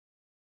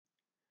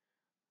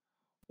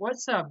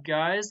What's up,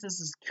 guys? This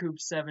is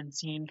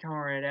Coop17 coming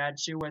right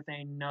at you with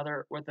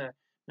another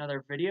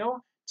video.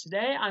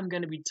 Today, I'm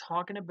going to be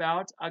talking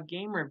about a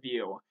game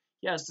review.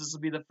 Yes, this will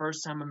be the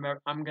first time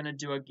I'm going to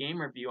do a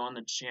game review on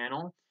the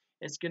channel.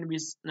 It's going to be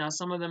now.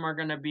 Some of them are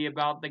going to be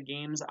about the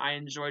games I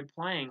enjoyed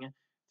playing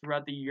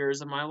throughout the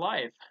years of my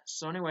life.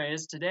 So,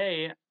 anyways,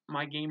 today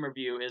my game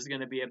review is going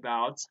to be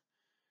about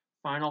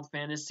Final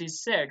Fantasy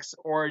VI,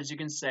 or as you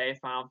can say,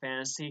 Final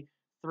Fantasy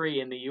III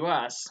in the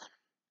U.S.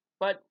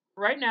 But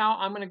right now,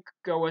 I'm going to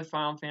go with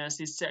Final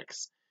Fantasy VI,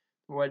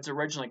 what it's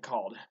originally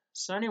called.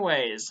 So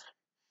anyways,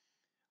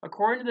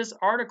 according to this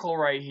article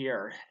right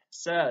here, it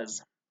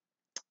says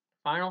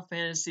Final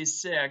Fantasy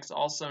VI,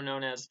 also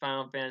known as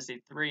Final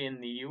Fantasy III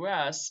in the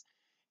US,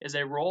 is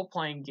a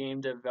role-playing game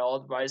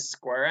developed by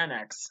Square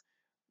Enix,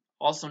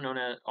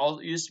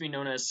 used to be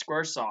known as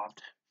Squaresoft.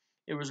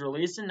 It was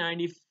released in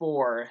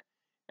 '94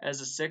 as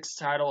the sixth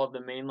title of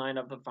the main line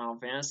of the Final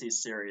Fantasy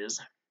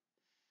series.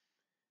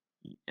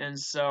 And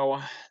so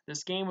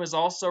this game was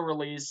also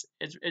released.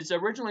 It's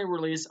originally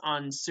released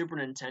on Super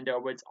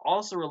Nintendo, but it's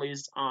also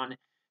released on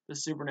the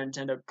Super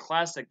Nintendo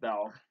Classic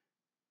though.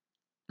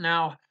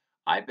 Now,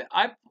 I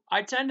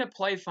tend to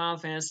play Final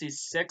Fantasy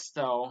VI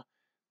though,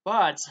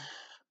 but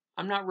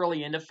I'm not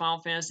really into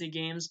Final Fantasy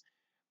games.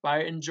 But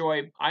I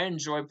enjoy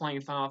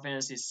playing Final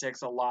Fantasy VI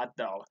a lot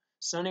though.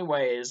 So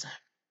anyways,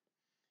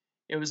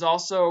 it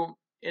also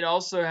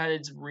had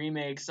its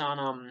remakes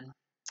on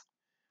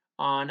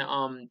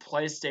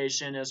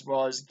PlayStation as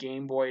well as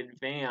Game Boy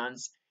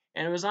Advance,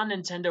 and it was on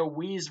Nintendo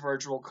Wii's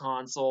Virtual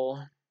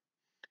Console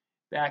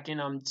back in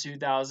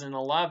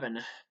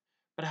 2011.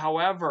 But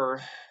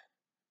however,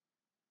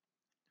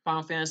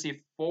 Final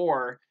Fantasy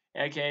IV,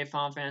 aka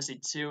Final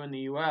Fantasy II in the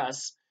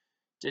US,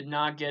 did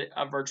not get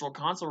a Virtual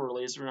Console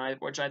release,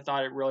 which I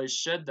thought it really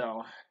should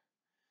though.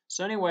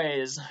 So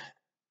anyways,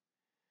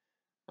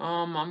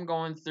 I'm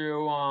going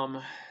through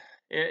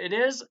it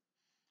is.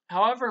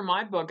 However, in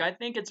my book, I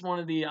think it's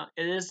it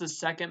is the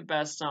second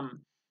best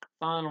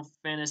Final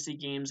Fantasy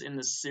games in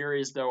the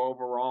series though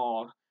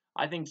overall.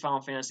 I think Final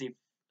Fantasy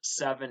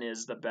VII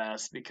is the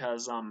best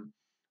because of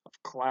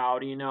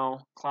Cloud,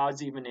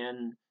 Cloud's even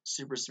in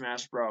Super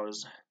Smash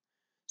Bros.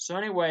 So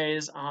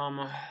anyways,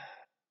 yeah,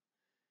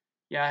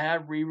 I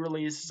had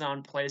re-releases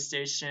on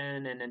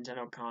PlayStation and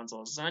Nintendo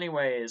consoles. So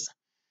anyways,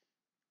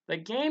 the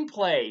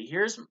gameplay,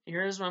 here's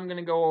what I'm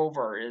gonna go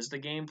over is the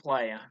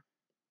gameplay.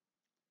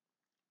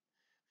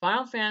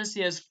 Final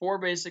Fantasy has four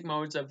basic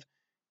modes of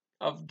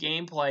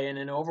gameplay in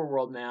an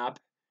overworld map,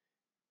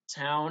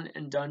 town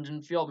and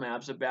dungeon field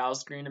maps, a battle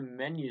screen, a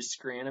menu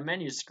screen,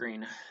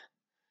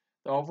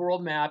 The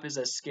overworld map is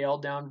a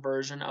scaled down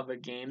version of a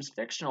game's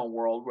fictional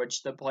world,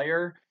 which the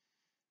player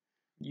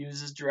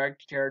uses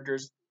direct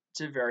characters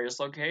to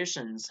various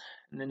locations.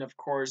 And then, of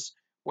course,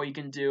 what you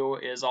can do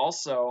is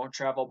also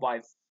travel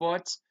by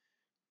foot,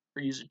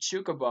 or use a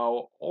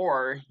chocobo,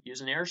 or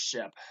use an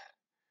airship.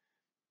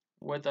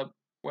 With a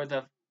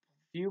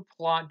few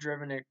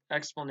plot-driven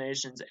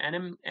explanations,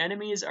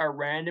 enemies are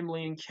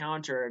randomly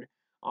encountered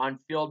on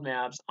field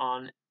maps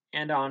on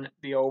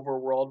the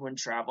overworld when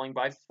traveling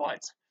by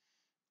foot.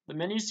 The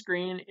menu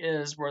screen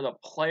is where the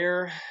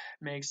player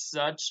makes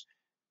such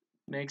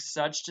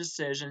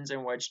decisions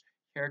in which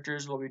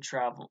characters will be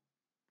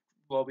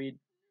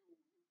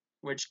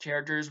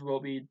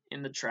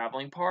in the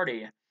traveling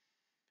party,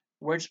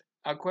 which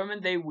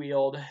equipment they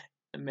wield,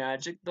 the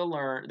magic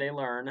they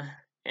learn,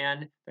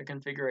 and the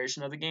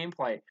configuration of the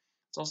gameplay.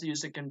 It's also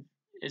used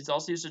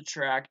to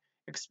track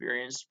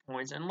experience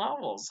points and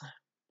levels.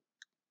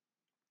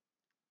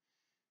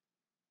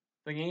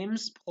 The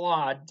game's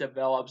plot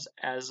develops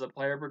as the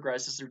player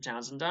progresses through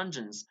towns and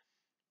dungeons.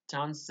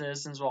 Town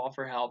citizens will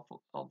offer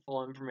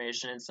helpful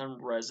information, and some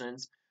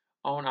residents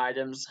own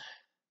items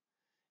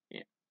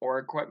or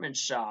equipment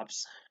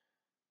shops.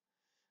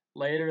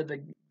 Later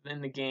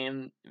in the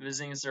game,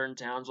 visiting certain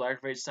towns will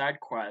activate side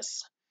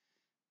quests.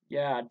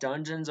 Yeah,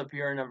 dungeons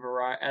appear in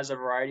as a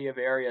variety of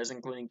areas,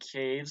 including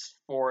caves,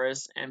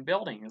 forests, and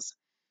buildings.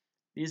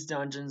 These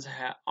dungeons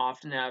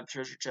often have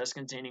treasure chests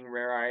containing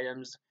rare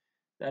items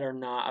that are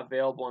not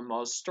available in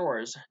most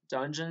stores.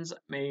 Dungeons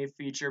may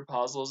feature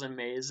puzzles and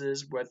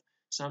mazes, with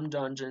some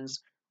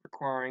dungeons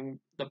requiring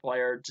the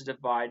player to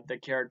divide the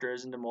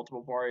characters into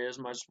multiple parties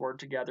and must work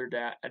together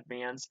to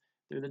advance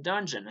through the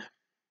dungeon.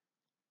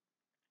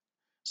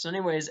 So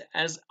anyways,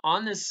 as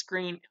on this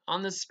screen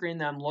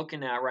that I'm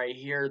looking at right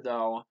here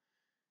though,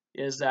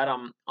 is that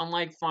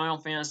unlike Final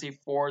Fantasy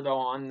IV though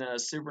on the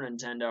Super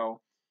Nintendo,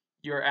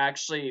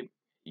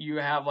 you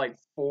have like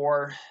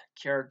four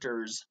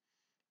characters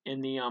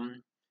in the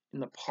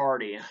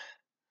party,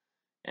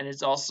 and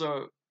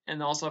also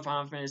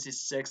Final Fantasy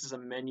VI is a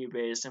menu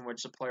base in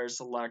which the player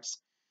selects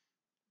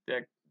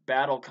the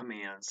battle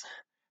commands.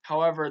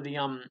 However, they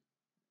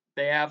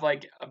have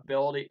like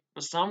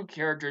some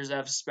characters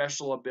have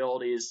special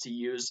abilities to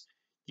use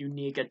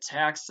unique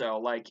attacks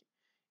though, like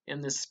in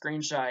this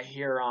screenshot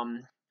here,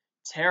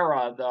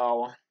 Terra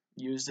though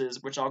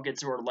uses, which I'll get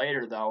to her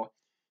later though,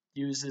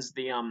 uses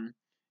the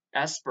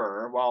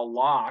Esper, while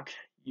Locke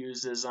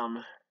uses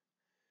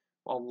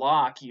Well,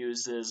 Locke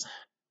uses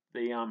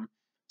the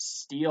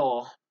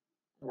steal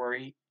where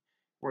he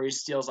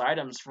steals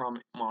items from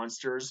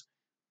monsters.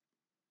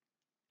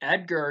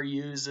 Edgar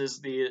uses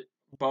the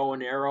bow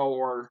and arrow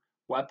or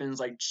weapons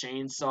like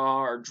chainsaw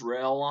or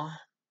drill,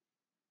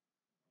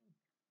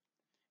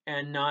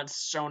 and not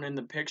shown in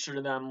the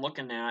picture that I'm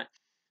looking at.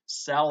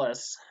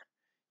 Celes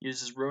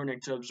uses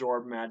runic to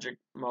absorb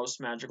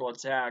most magical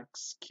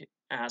attacks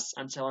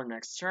until her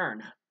next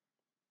turn.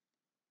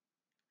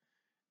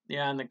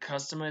 Yeah, and the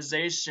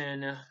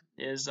customization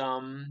is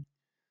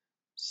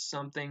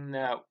something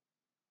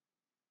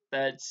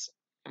that's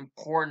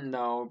important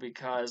though,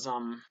 because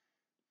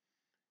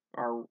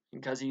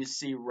because you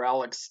see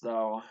relics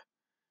though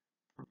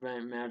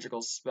prevent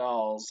magical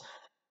spells.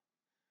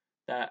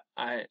 Yeah,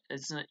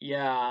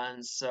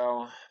 and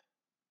so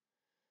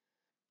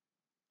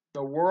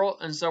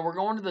we're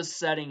going to the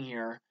setting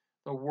here.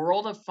 The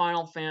world of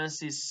Final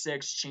Fantasy VI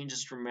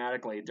changes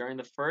dramatically. During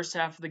the first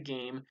half of the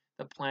game,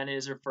 the planet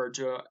is referred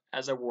to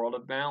as a world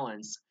of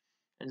balance,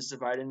 and is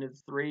divided into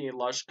three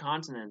lush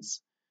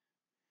continents.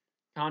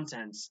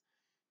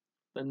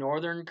 The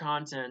northern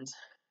continent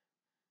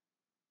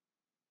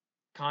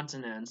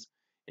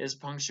is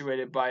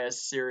punctuated by a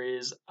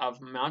series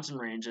of mountain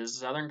ranges. The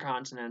southern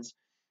continent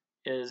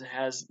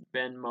has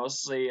been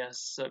mostly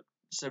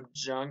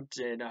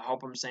subjugated. I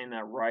hope I'm saying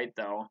that right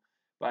though,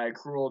 by a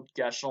cruel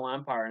Geshel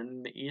Empire,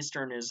 and the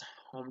eastern is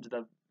home to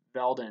the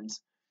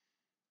Veldans,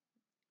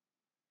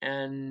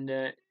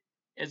 and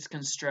it's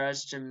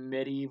contrasts to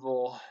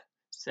medieval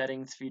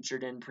settings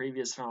featured in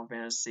previous Final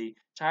Fantasy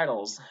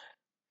titles.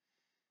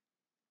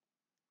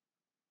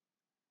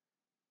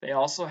 They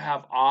also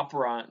have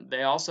opera.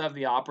 They also have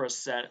the opera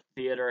set,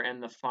 theater,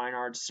 and the fine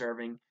arts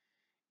serving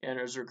and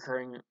as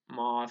recurring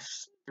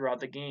motifs throughout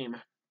the game.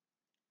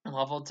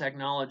 Level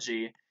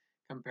technology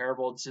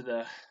comparable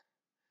to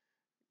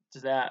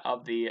that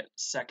of the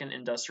Second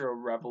Industrial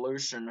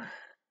Revolution.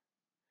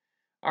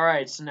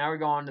 Alright, so now we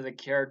go on to the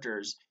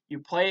characters. You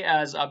play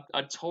as a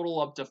total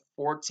up to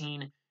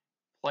 14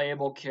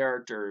 playable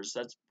characters.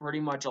 That's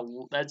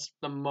that's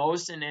the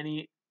most in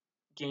any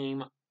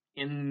game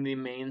in the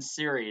main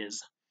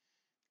series,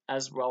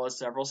 as well as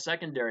several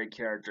secondary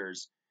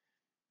characters.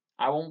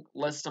 I won't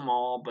list them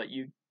all, but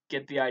you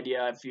get the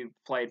idea if you've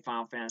played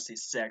Final Fantasy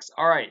VI.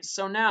 Alright,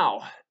 so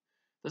now,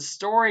 the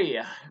story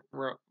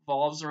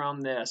revolves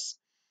around this.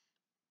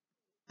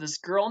 This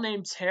girl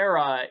named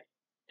Terra,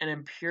 an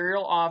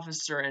Imperial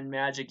officer and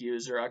magic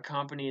user,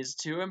 accompanies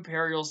two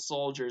Imperial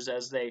soldiers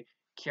as they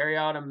carry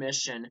out a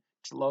mission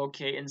to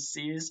locate and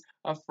seize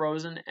a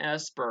frozen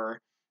esper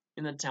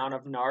in the town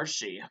of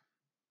Narshe.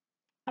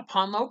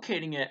 Upon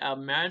locating it, a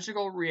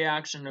magical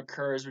reaction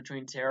occurs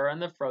between Terra and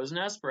the frozen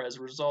esper. As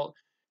a result,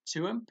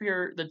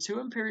 the two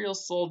Imperial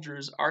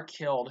soldiers are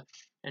killed,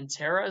 and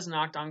Terra is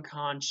knocked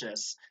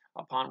unconscious.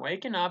 Upon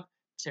waking up,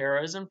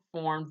 Terra is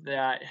informed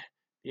that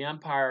the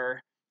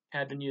Empire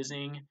had been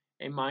using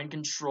a mind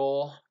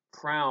control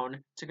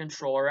crown to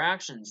control her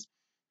actions.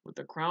 With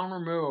the crown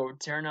removed,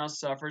 Terra now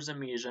suffers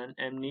amnesia,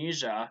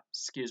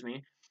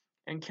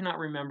 and cannot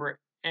remember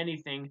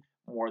anything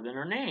more than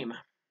her name.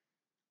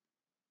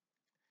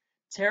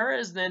 Terra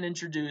is then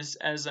introduced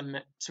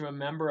to a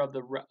member of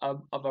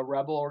a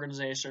rebel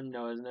organization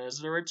known as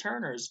the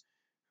Returners,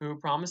 who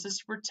promises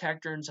to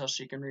protect her until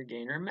she can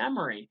regain her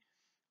memory.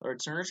 The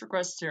Returners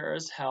request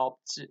Terra's help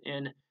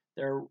in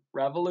their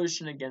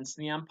revolution against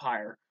the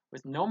Empire.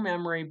 With no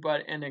memory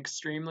but an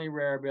extremely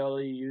rare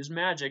ability to use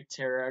magic,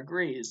 Terra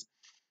agrees.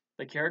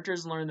 The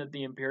characters learn that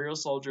the Imperial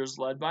soldiers,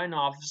 led by an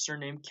officer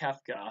named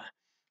Kefka,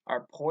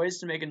 are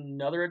poised to make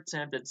another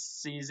attempt at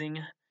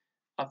seizing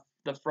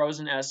the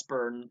frozen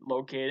esper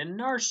located in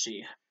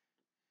Narshe.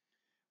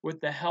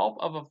 With the help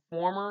of a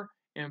former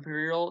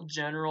Imperial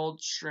general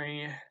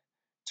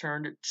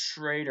turned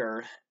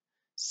traitor,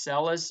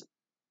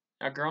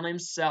 a girl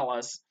named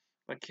Celes,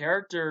 the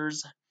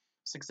characters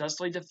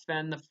successfully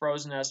defend the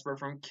frozen esper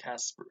from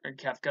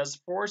Kefka's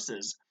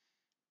forces.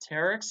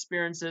 Terra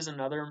experiences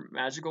another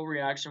magical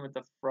reaction with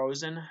the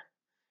frozen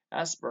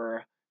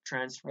esper,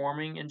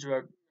 transforming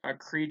into a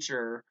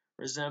creature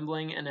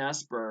resembling an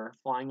esper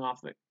flying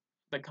off the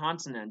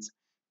continent.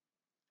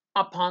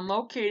 Upon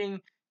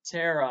locating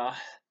Terra,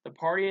 the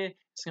party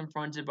is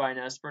confronted by an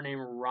esper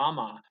named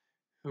Rama,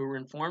 who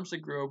informs the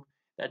group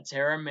that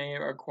Terra may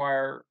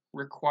require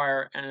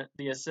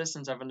the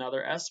assistance of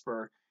another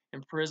esper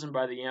imprisoned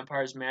by the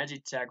Empire's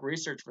Magitech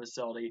research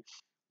facility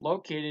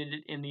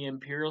located in the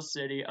Imperial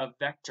city of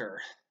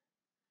Vector.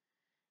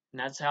 And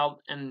that's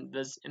part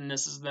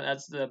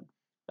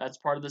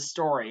of the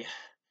story.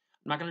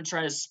 I'm not going to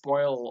try to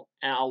spoil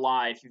a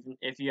lie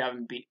if you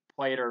haven't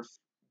played or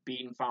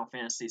beaten Final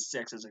Fantasy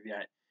VI as of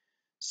yet.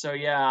 So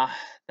yeah,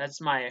 that's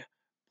my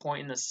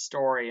point in the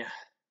story.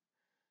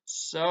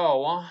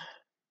 So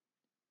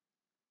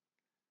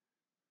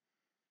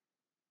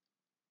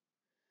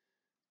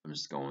I'm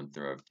just going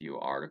through a few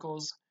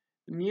articles.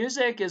 The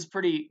music is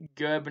pretty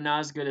good, but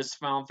not as good as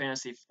Final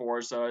Fantasy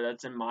IV, so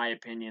that's in my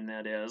opinion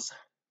that is.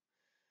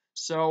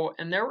 So,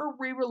 and there were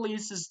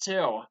re-releases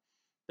too.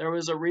 there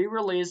was a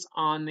re-release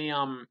on the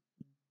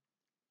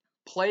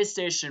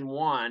PlayStation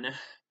 1.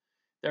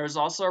 There was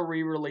also a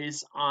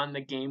re-release on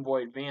the Game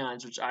Boy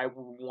Advance, which I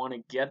want to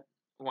get.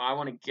 Well, I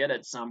want to get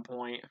at some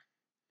point.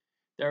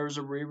 There was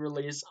a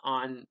re-release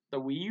on the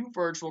Wii U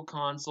Virtual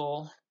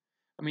Console.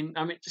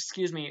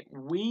 Excuse me,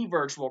 Wii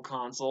Virtual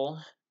Console,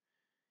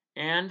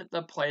 and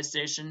the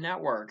PlayStation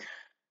Network.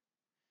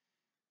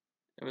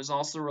 It was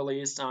also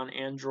released on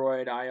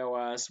Android,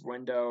 iOS,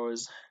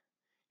 Windows,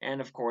 and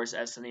of course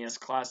SNES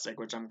Classic,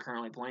 which I'm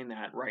currently playing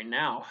that right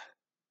now.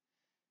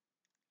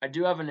 I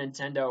do have a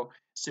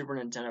Super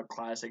Nintendo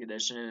Classic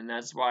Edition, and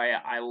that's why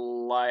I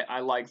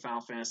like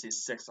Final Fantasy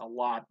VI a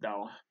lot,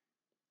 though.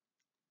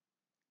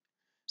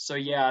 So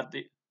yeah,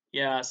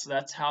 so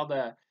that's how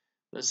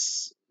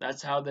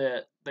that's how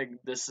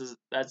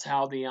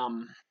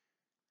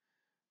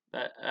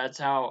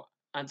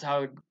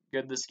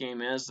good this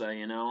game is, though,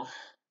 you know.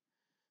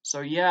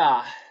 So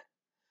yeah.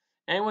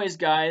 Anyways,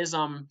 guys,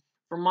 from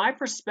my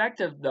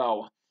perspective,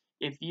 though,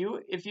 if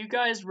you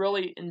guys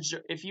really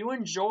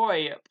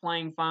enjoy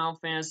playing Final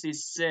Fantasy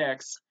VI,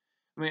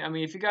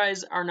 if you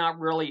guys are not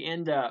really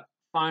into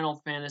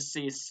Final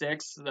Fantasy VI,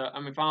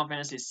 Final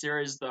Fantasy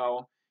series,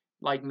 though,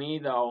 like me,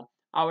 though,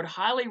 I would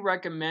highly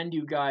recommend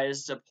you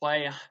guys to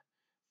play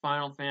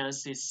Final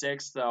Fantasy VI,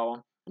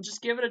 though, and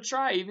just give it a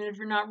try, even if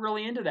you're not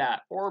really into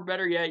that, or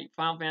better yet,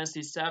 Final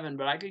Fantasy VII.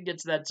 But I could get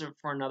to that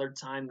for another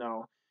time,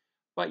 though.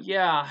 But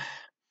yeah.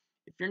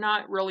 If you're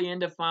not really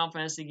into Final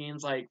Fantasy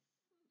games like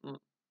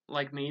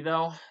me,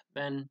 though,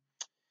 then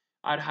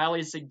I'd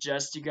highly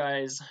suggest you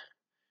guys,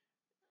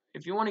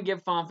 if you want to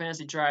give Final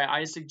Fantasy a try,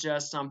 I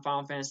suggest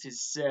Final Fantasy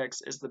VI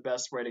is the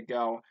best way to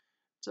go.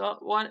 So,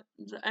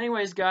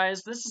 anyways,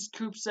 guys, this is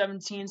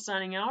Coop17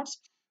 signing out,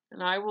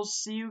 and I will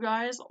see you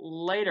guys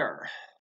later.